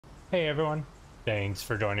Hey everyone, thanks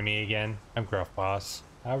for joining me again. I'm Gruff Boss.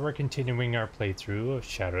 We're continuing our playthrough of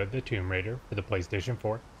Shadow of the Tomb Raider for the PlayStation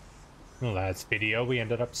 4. In the last video we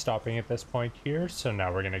ended up stopping at this point here, so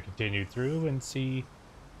now we're going to continue through and see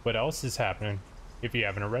what else is happening. If you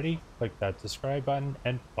haven't already, click that subscribe button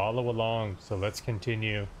and follow along. So let's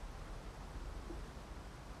continue.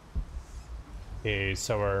 Okay,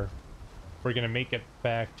 so we're going to make it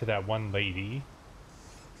back to that one lady.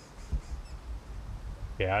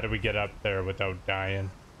 Okay, how do we get up there without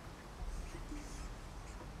dying?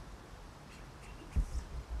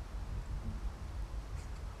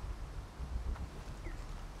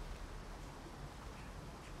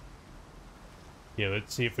 Yeah,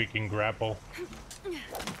 let's see if we can grapple.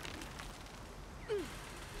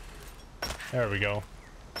 There we go.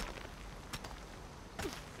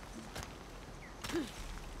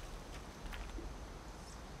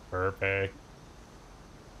 Perfect.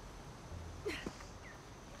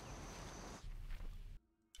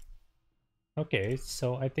 Okay,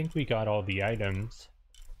 so I think we got all the items.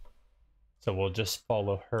 So we'll just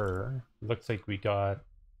follow her. Looks like we got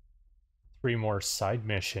 3 more side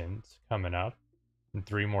missions coming up and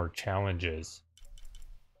 3 more challenges.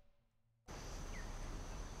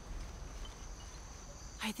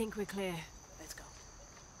 I think we're clear. Let's go.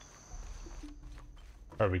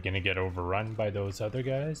 Are we gonna get overrun by those other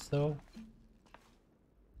guys though?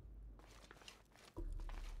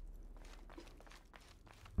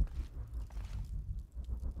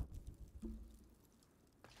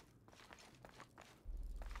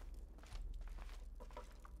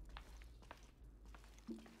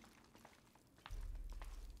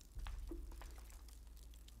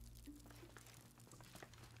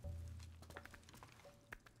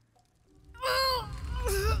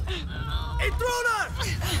 Intruder!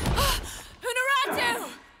 Unaratu!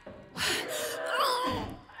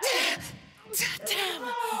 Damn!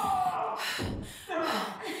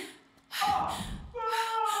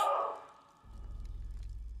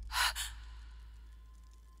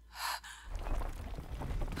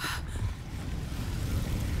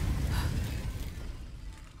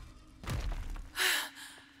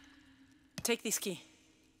 Take this key.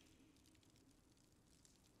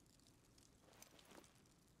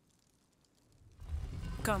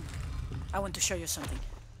 Come, I want to show you something.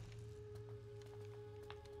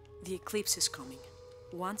 The eclipse is coming.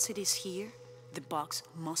 Once it is here, the box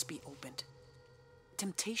must be opened.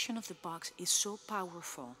 Temptation of the box is so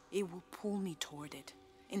powerful, it will pull me toward it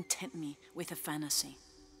and tempt me with a fantasy,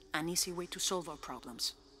 an easy way to solve our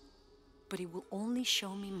problems. But it will only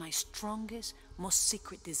show me my strongest, most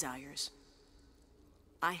secret desires.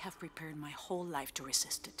 I have prepared my whole life to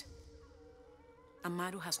resist it.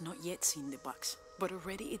 Amaru has not yet seen the box, but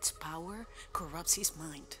already its power corrupts his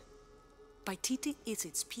mind. Paititi is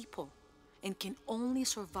its people and can only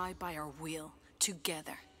survive by our will,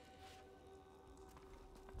 together.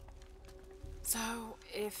 So,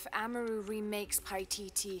 if Amaru remakes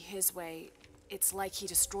Paititi his way, it's like he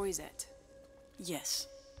destroys it. Yes.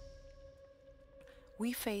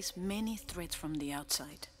 We face many threats from the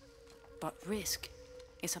outside, but risk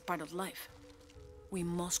is a part of life. We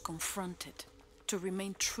must confront it to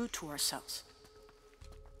remain true to ourselves.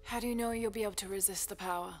 How do you know you'll be able to resist the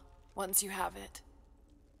power once you have it?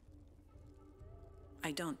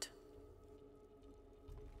 I don't.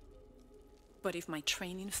 But if my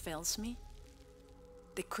training fails me,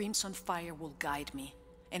 the Crimson Fire will guide me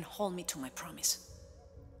and hold me to my promise.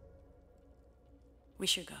 We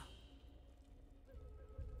should go.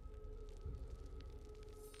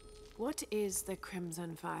 What is the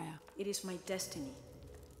Crimson Fire? It is my destiny.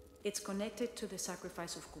 It's connected to the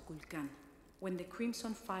sacrifice of Kukulkan. When the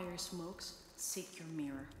Crimson Fire smokes, seek your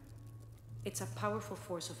mirror. It's a powerful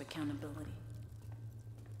force of accountability.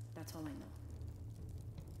 That's all I know.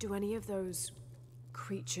 Do any of those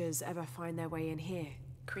creatures ever find their way in here?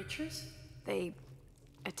 Creatures? They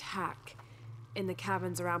attack. In the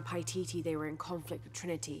caverns around Paititi, they were in conflict with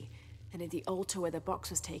Trinity. And at the altar where the box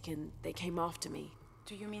was taken, they came after me.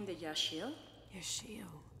 Do you mean the Yashil? Yashil.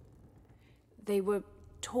 They were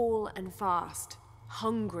tall and fast,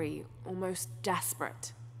 hungry, almost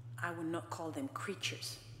desperate. I would not call them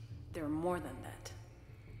creatures. They're more than that.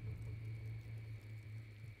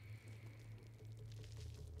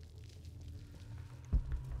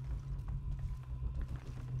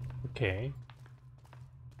 Okay.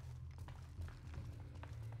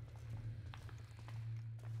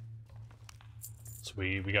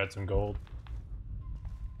 Sweet, we got some gold.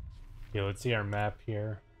 Okay, let's see our map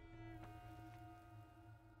here.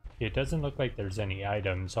 It doesn't look like there's any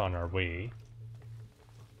items on our way.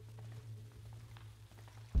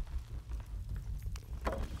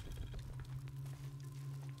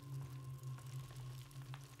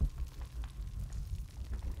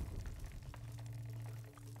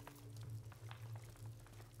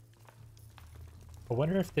 I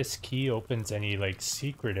wonder if this key opens any, like,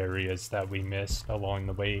 secret areas that we missed along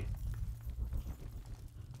the way.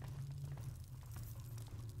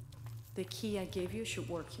 The key I gave you should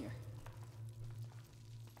work here.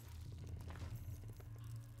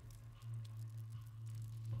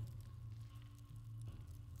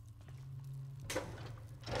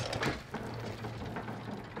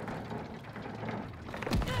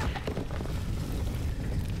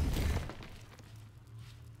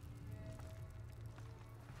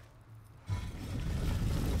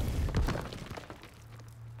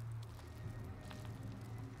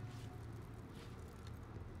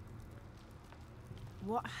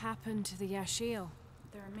 What happened to the Yashil?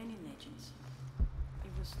 There are many legends.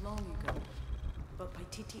 It was long ago, but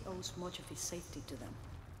Paititi owes much of his safety to them.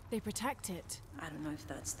 They protect it. I don't know if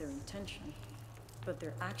that's their intention, but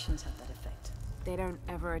their actions have that effect. They don't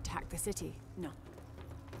ever attack the city. No.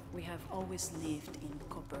 We have always lived in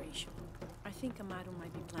cooperation. I think Amado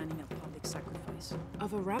might be planning a public sacrifice.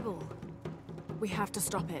 Of a rebel. We have to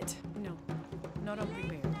stop it. No, not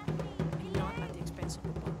unprepared, and not at the expense of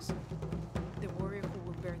the box. The warrior who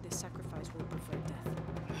will bear this sacrifice will prefer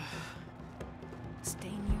death. Stay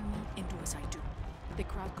near me and do as I do. The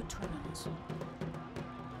crowd could turn on us.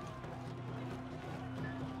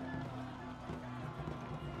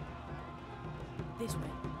 This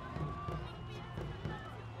way.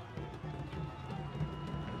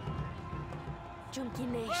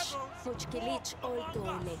 Junkinesh, Hochkilich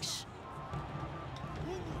Oldoinesh.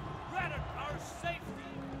 Who threatened our safety,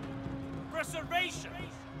 preservation?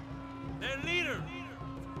 Their leader,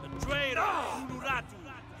 the traitor Unuratu,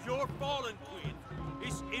 your fallen queen,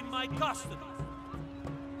 is in my custody.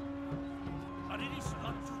 But it is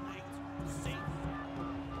not too late to save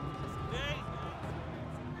her. Today,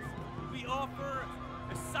 we offer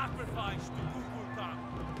a sacrifice to Kukulkan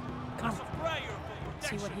as a prayer for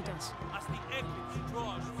protection. See what he does. As the eclipse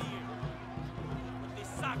draws near. With this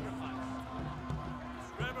sacrifice,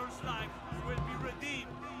 this rebel's life will be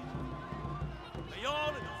redeemed. May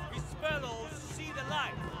all his fellows see the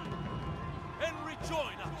light and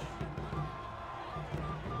rejoin us.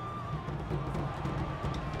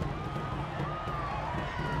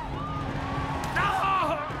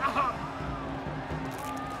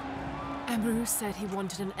 Amaru said he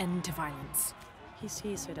wanted an end to violence. He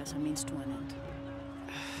sees it as a means to an end.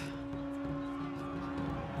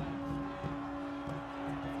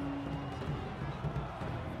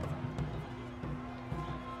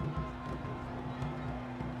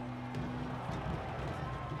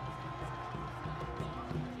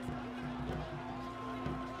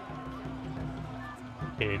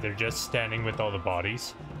 Okay, they're just standing with all the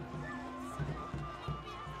bodies.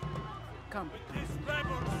 Come. With this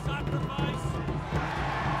rebel sacrifice,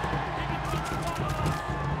 he becomes one of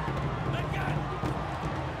us again.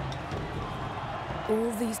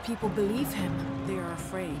 All these people believe him. They are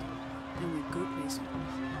afraid, and with good reason.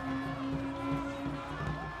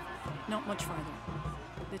 Not much farther.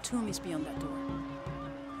 The tomb is beyond that door.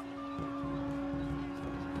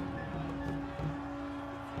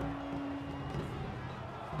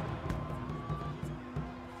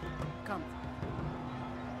 Come.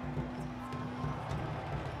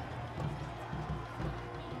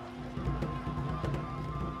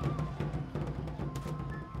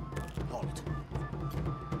 Halt.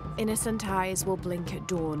 Innocent eyes will blink at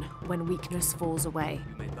dawn when weakness falls away.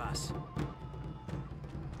 You may pass.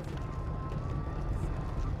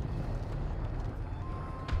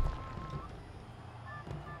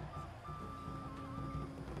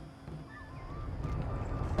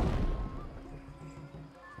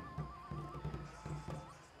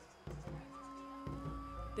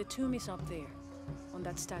 The tomb is up there, on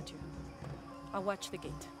that statue. I'll watch the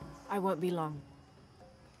gate. I won't be long.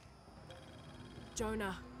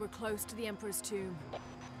 Jonah, we're close to the Emperor's tomb.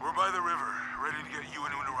 We're by the river, ready to get you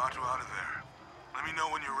and Unuratu out of there. Let me know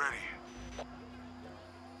when you're ready.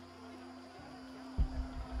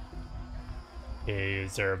 Okay,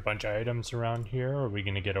 is there a bunch of items around here, or are we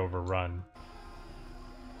gonna get overrun?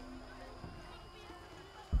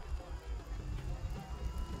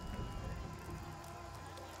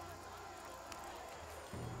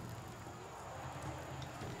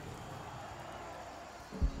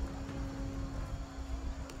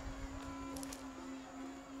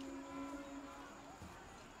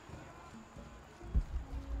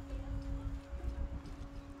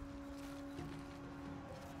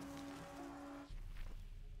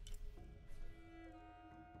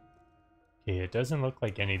 Okay, it doesn't look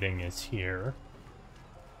like anything is here.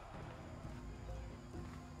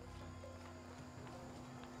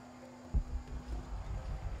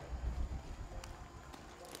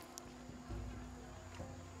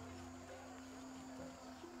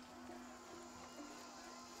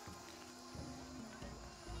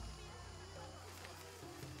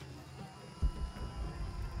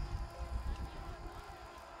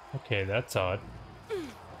 Okay, that's odd. Okay.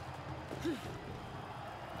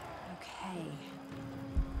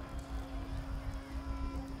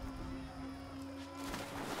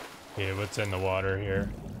 Okay, what's in the water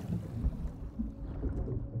here?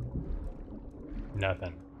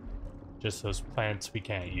 Nothing. Just those plants we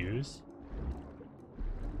can't use.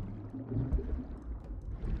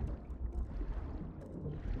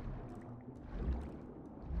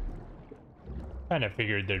 Kinda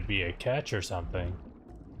figured there'd be a catch or something.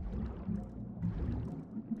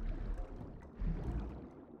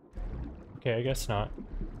 Okay, I guess not.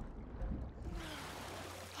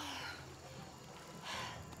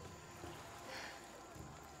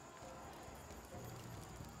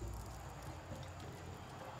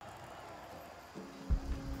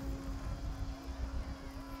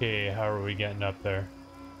 Okay, how are we getting up there?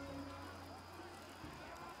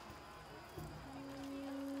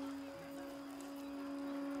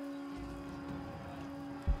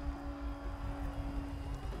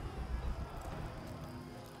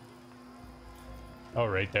 Oh,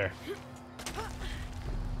 right there.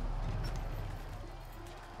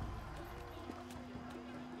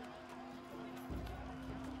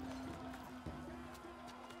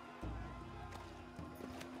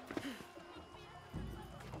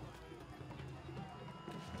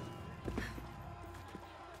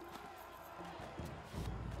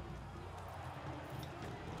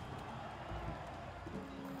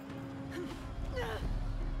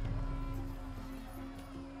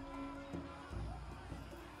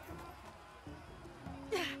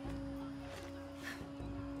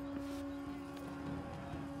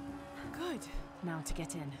 Good. Now to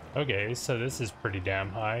get in. Okay, so this is pretty damn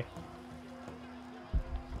high.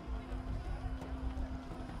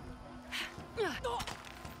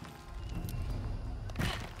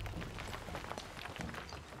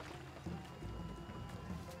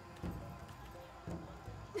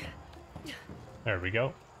 There we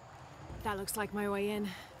go. That looks like my way in.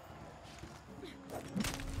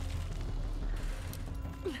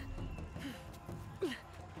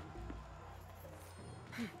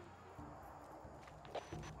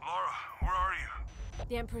 Laura, where are you?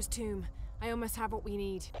 The Emperor's tomb. I almost have what we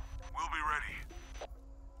need. We'll be ready.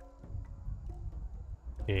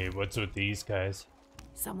 Okay, what's with these guys?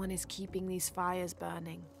 Someone is keeping these fires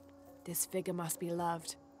burning. This figure must be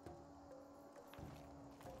loved.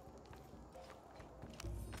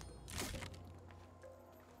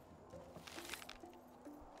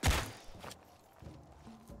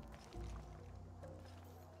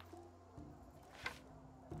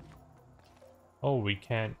 Oh, we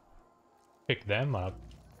can't pick them up.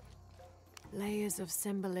 Layers of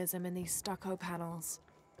symbolism in these stucco panels.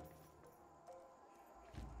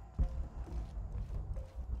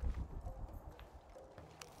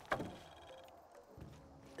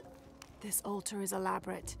 This altar is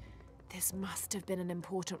elaborate. This must have been an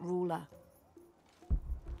important ruler.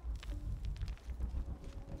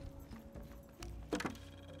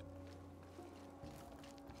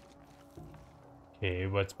 Okay,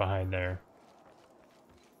 what's behind there?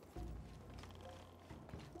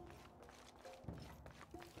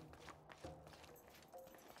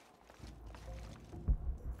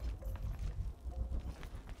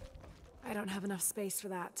 I don't have enough space for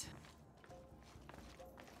that.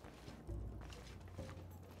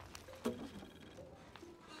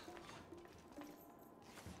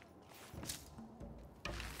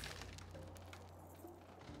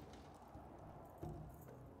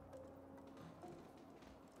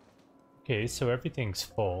 Okay, so everything's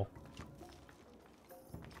full.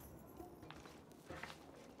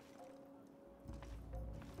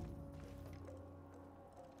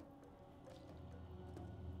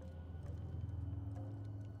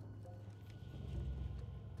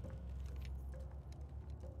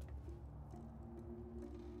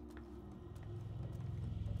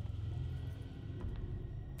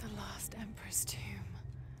 The last Emperor's tomb.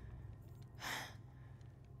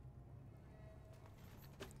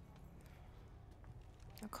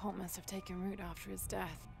 The cult must have taken root after his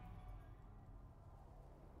death.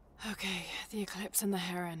 Okay, the eclipse and the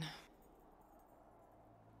heron.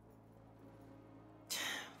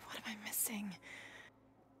 What am I missing?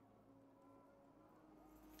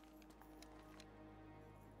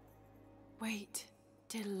 Wait,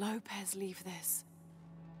 did Lopez leave this?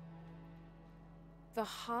 The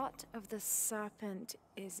heart of the serpent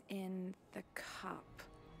is in the cup.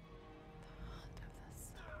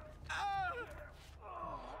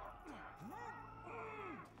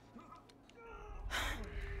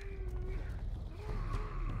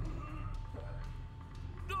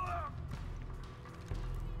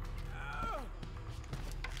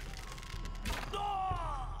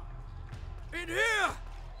 In here!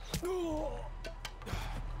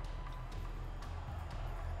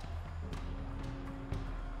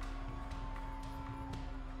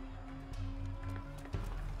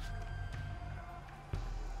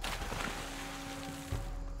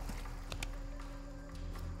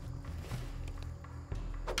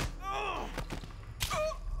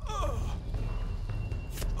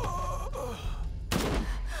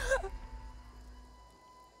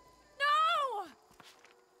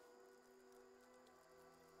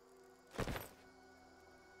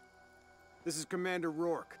 This is Commander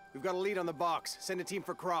Rourke. We've got a lead on the box. Send a team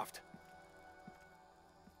for Croft.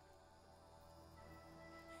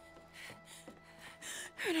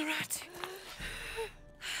 Unuratu.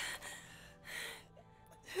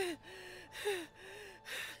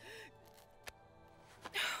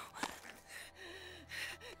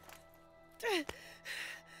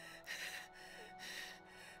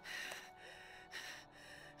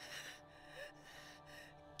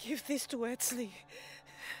 Give this to Etzli.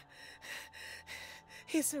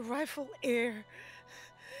 He's a rightful heir.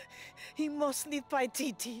 He must lead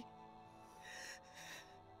Paititi.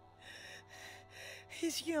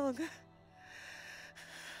 He's young,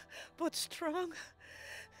 but strong.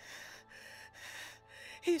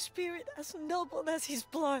 His spirit as noble as his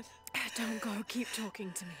blood. Don't go. Keep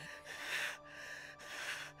talking to me.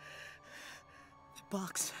 The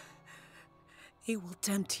box. It will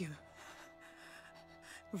tempt you.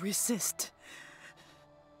 Resist.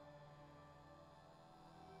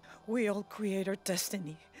 We all create our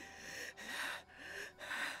destiny.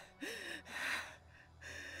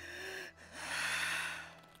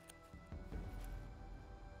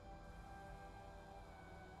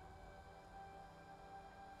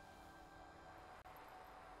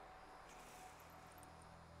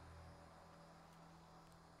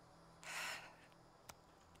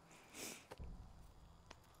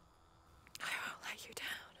 I won't let you down.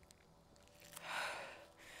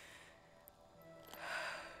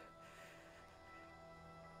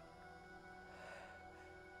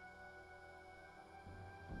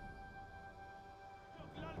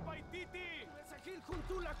 Paititi!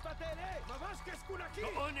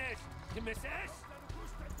 Cojones! ¿Tmeses?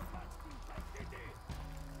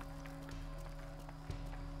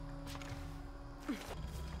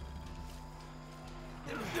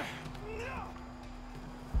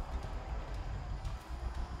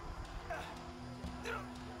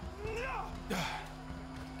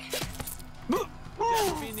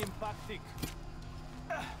 Jasmin impactic.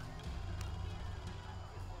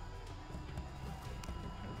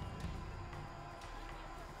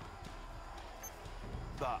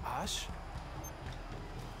 Baash?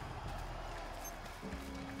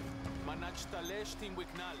 Manach tim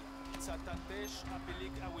wignal, Satatesh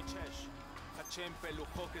apilik awichesh, Hachem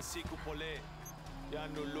pelujo que siku pole,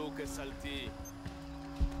 Yanulu que salti.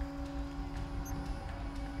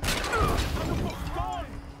 Gol!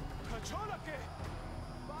 Kachola que!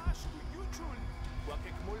 Baash kuyuchul!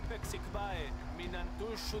 Wakek mulpek sikbae, Minantu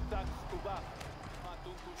shutak kubak,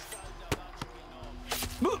 Matun kushtal yabach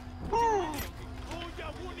mino.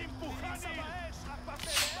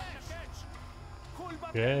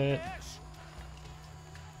 Shit.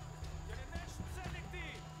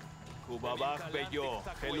 Kubabach beyo,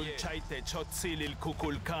 Helunchaite chotzilil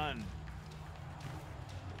kukulkan.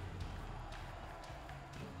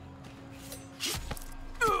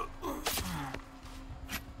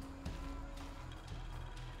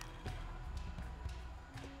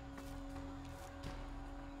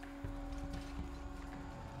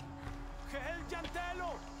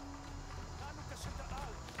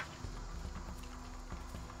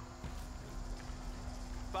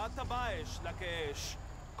 Batabaesh, la que es.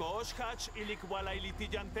 Koshhach ilikwala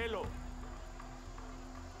ilitillantelo.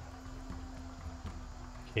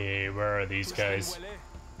 Okay, where are these guys?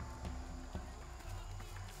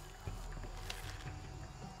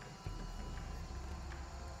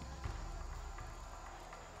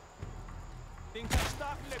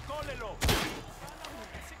 Tinkastak le kolelo.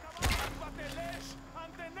 Batelesh,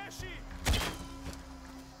 anteneshi.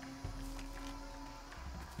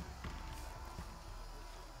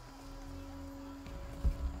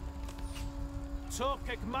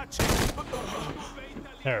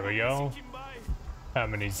 There we go. How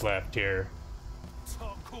many's left here?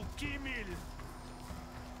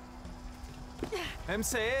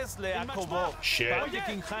 MCS le Akobo. Shit.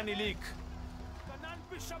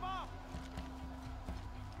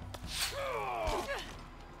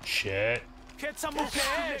 Shit.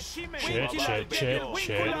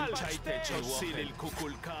 Shit.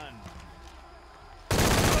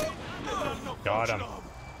 Got him.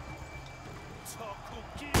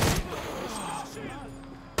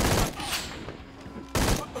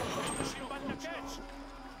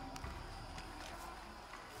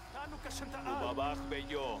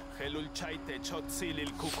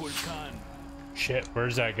 Shit,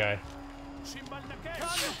 where's that guy?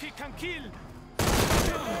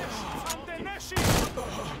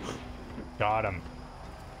 Got him.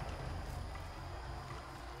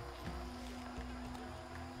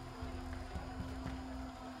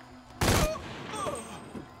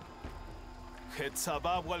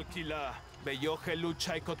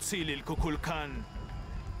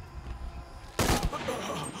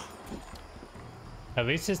 At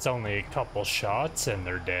least it's only a couple shots and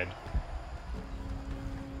they're dead.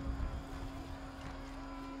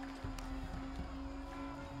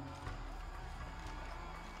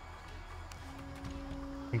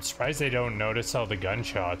 I'm surprised they don't notice all the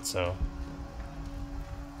gunshots, though.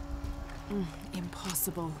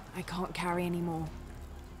 Impossible. I can't carry anymore.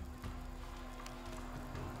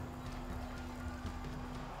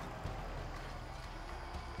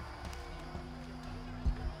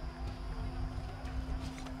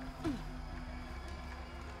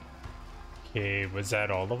 Okay, was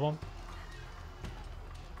that all of them?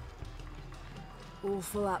 All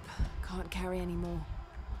full up. Can't carry anymore.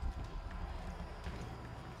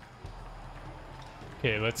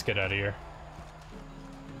 Okay, let's get out of here.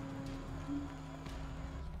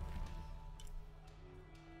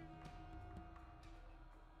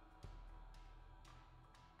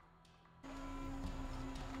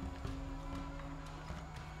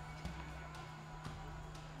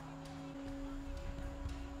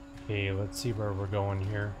 Okay, let's see where we're going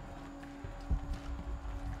here.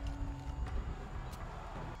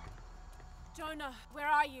 Jonah, where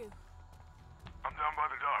are you? I'm down by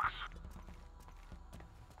the docks.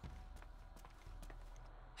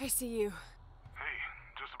 I see you. Hey,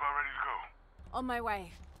 just about ready to go. On my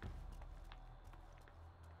way.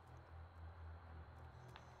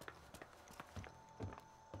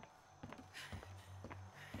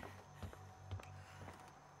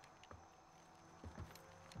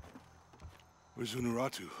 Where's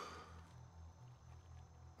Unuratu?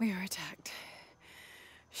 We were attacked.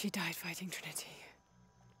 She died fighting Trinity.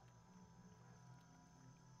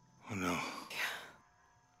 Oh no.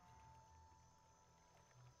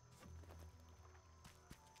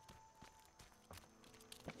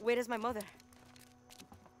 Where is my mother?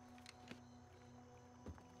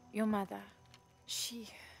 Your mother, she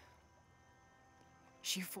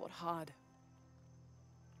fought hard.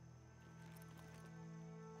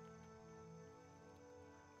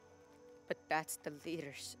 But that's the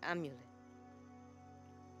leader's amulet.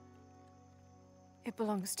 It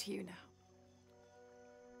belongs to you now.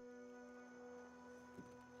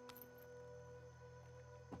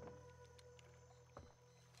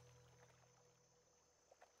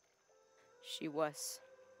 She was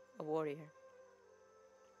a warrior.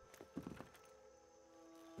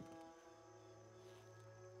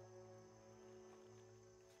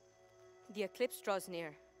 The eclipse draws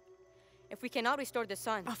near. If we cannot restore the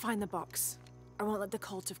sun... I'll find the box. I won't let the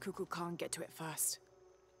cult of Kukulkan Khan get to it first.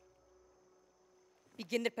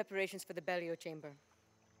 Begin the preparations for the burial chamber.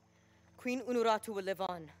 Queen Unuratu will live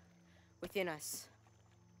on, within us.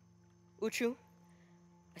 Uchu,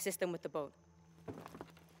 assist them with the boat.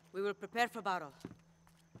 We will prepare for battle.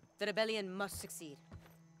 The rebellion must succeed.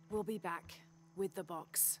 We'll be back with the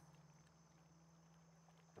box.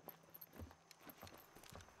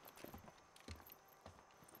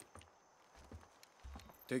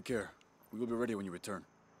 Take care. We will be ready when you return.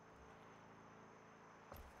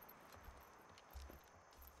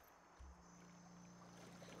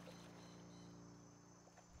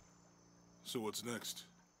 So what's next?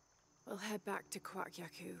 We'll head back to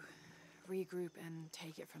Kwakyaku, regroup and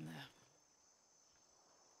take it from there.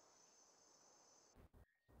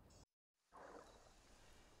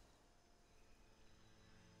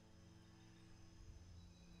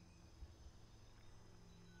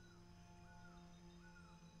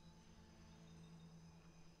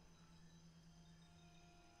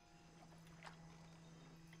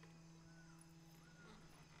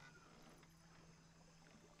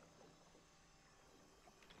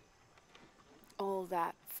 All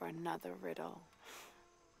that for another riddle.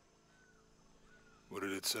 What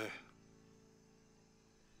did it say?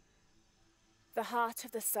 The heart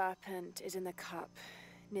of the serpent is in the cup,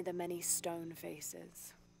 near the many stone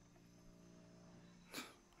faces.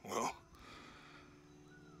 Well,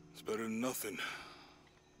 it's better than nothing.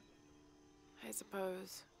 I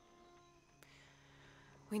suppose.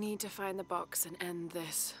 We need to find the box and end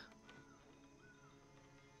this.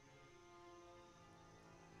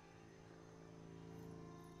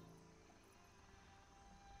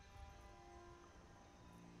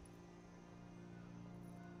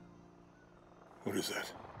 What is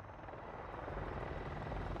that?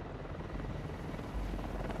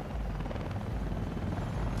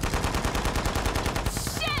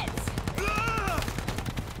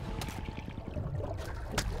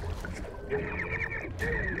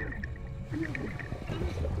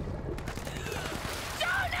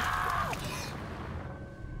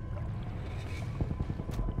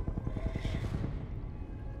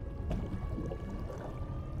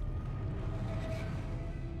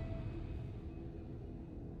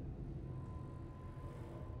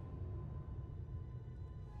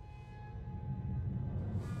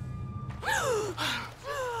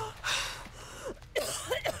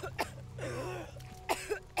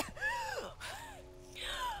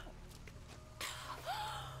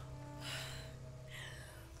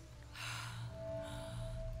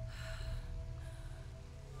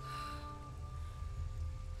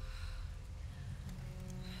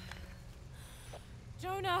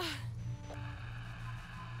 Jonah!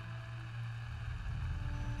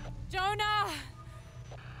 Jonah!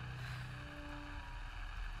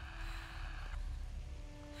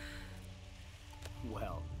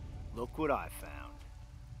 Well, look what I found.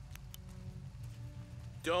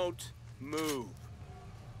 Don't move.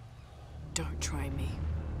 Don't try me.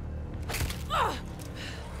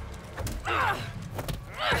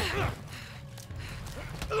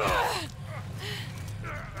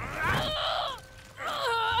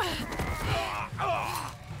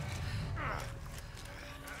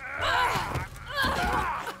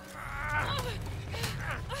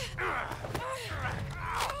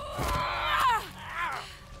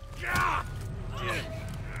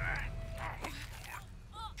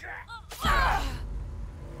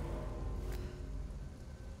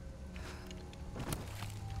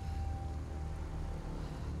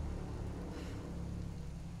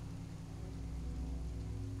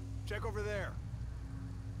 Check over there.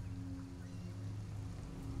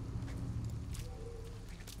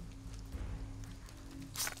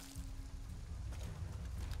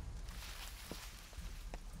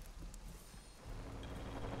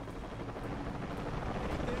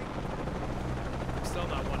 I'm still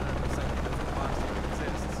not 100% convinced the box even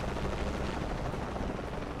exists.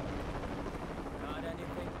 Not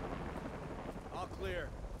anything? All clear.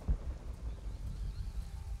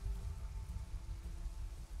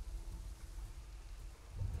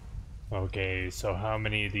 Okay, so how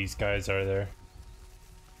many of these guys are there?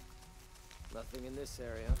 Nothing in this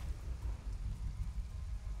area.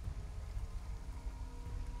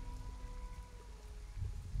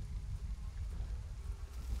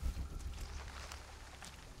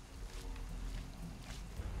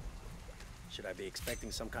 Should I be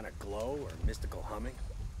expecting some kind of glow or mystical humming?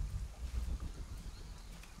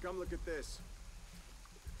 Come look at this.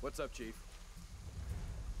 What's up, Chief?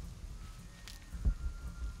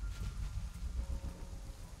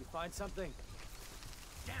 You find something?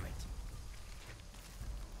 Damn it!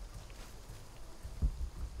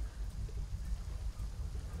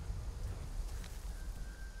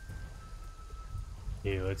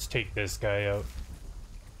 Okay, let's take this guy out.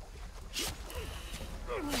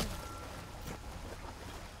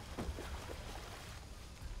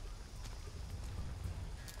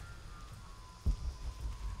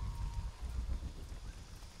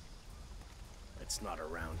 It's not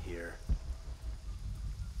around here.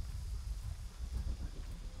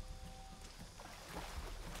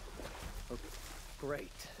 Oh,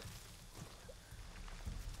 great.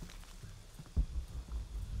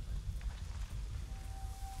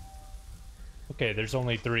 Okay, there's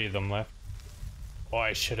only 3 of them left. Oh,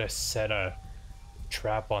 I should have set a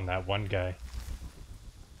trap on that one guy.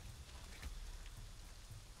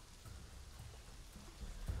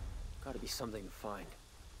 Gotta be something to find.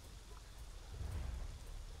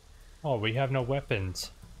 Oh, we have no weapons.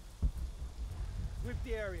 Sweep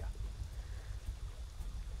the area.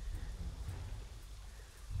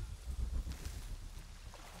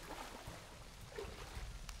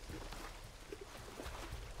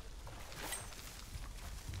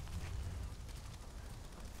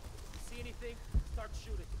 See anything? Start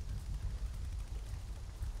shooting.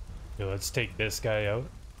 Okay, let's take this guy out.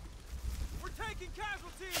 We're taking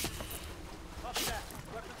casualties! Copy that.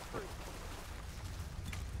 Weapons free.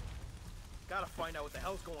 Gotta find out what the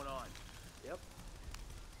hell's going on. Yep.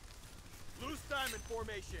 Loose diamond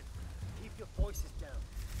formation. Keep your voices down.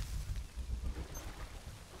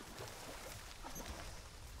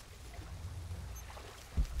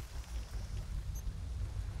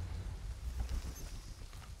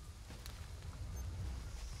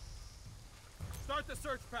 Start the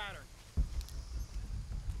search pattern.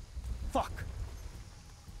 Fuck!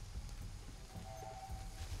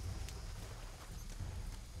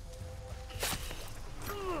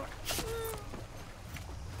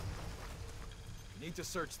 Need to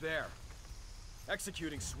search there.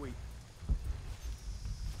 Executing sweep.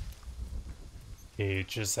 Okay,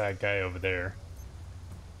 just that guy over there.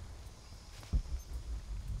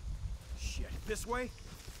 Shit, this way?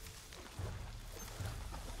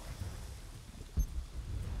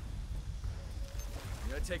 I'm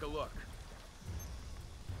gonna take a look.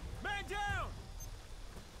 Man down!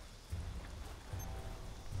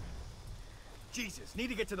 Jesus, need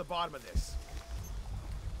to get to the bottom of this.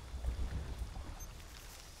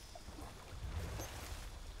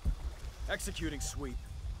 Executing sweep.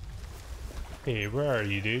 Hey, where are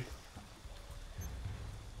you, dude?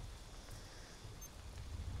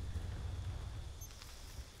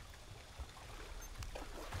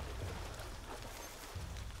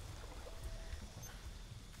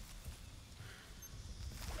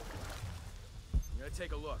 I'm gonna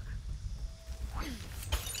take a look.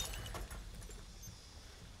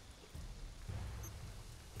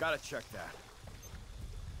 Gotta check that.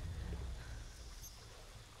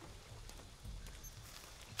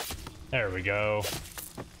 There we go.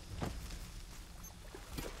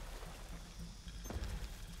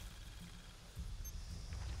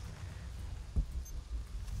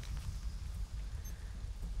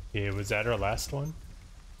 Yeah, was that our last one?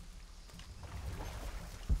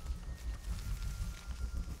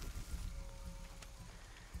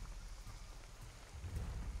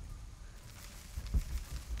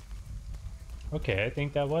 Okay, I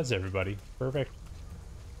think that was everybody. Perfect.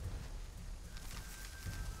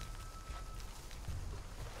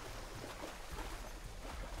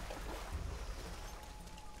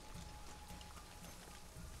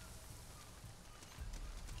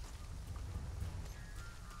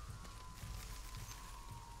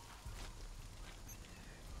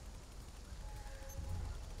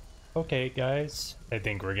 Okay, guys, I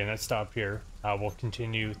think we're gonna stop here. We'll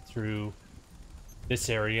continue through this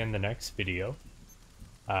area in the next video.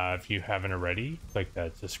 If you haven't already, click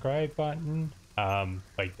that subscribe button,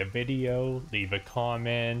 like the video, leave a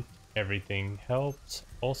comment, everything helps.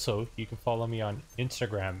 Also, you can follow me on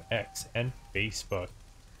Instagram, X, and Facebook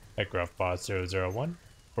at gruffboss001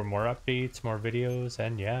 for more updates, more videos,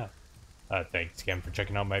 and yeah. Thanks again for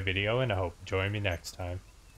checking out my video, and I hope you join me next time.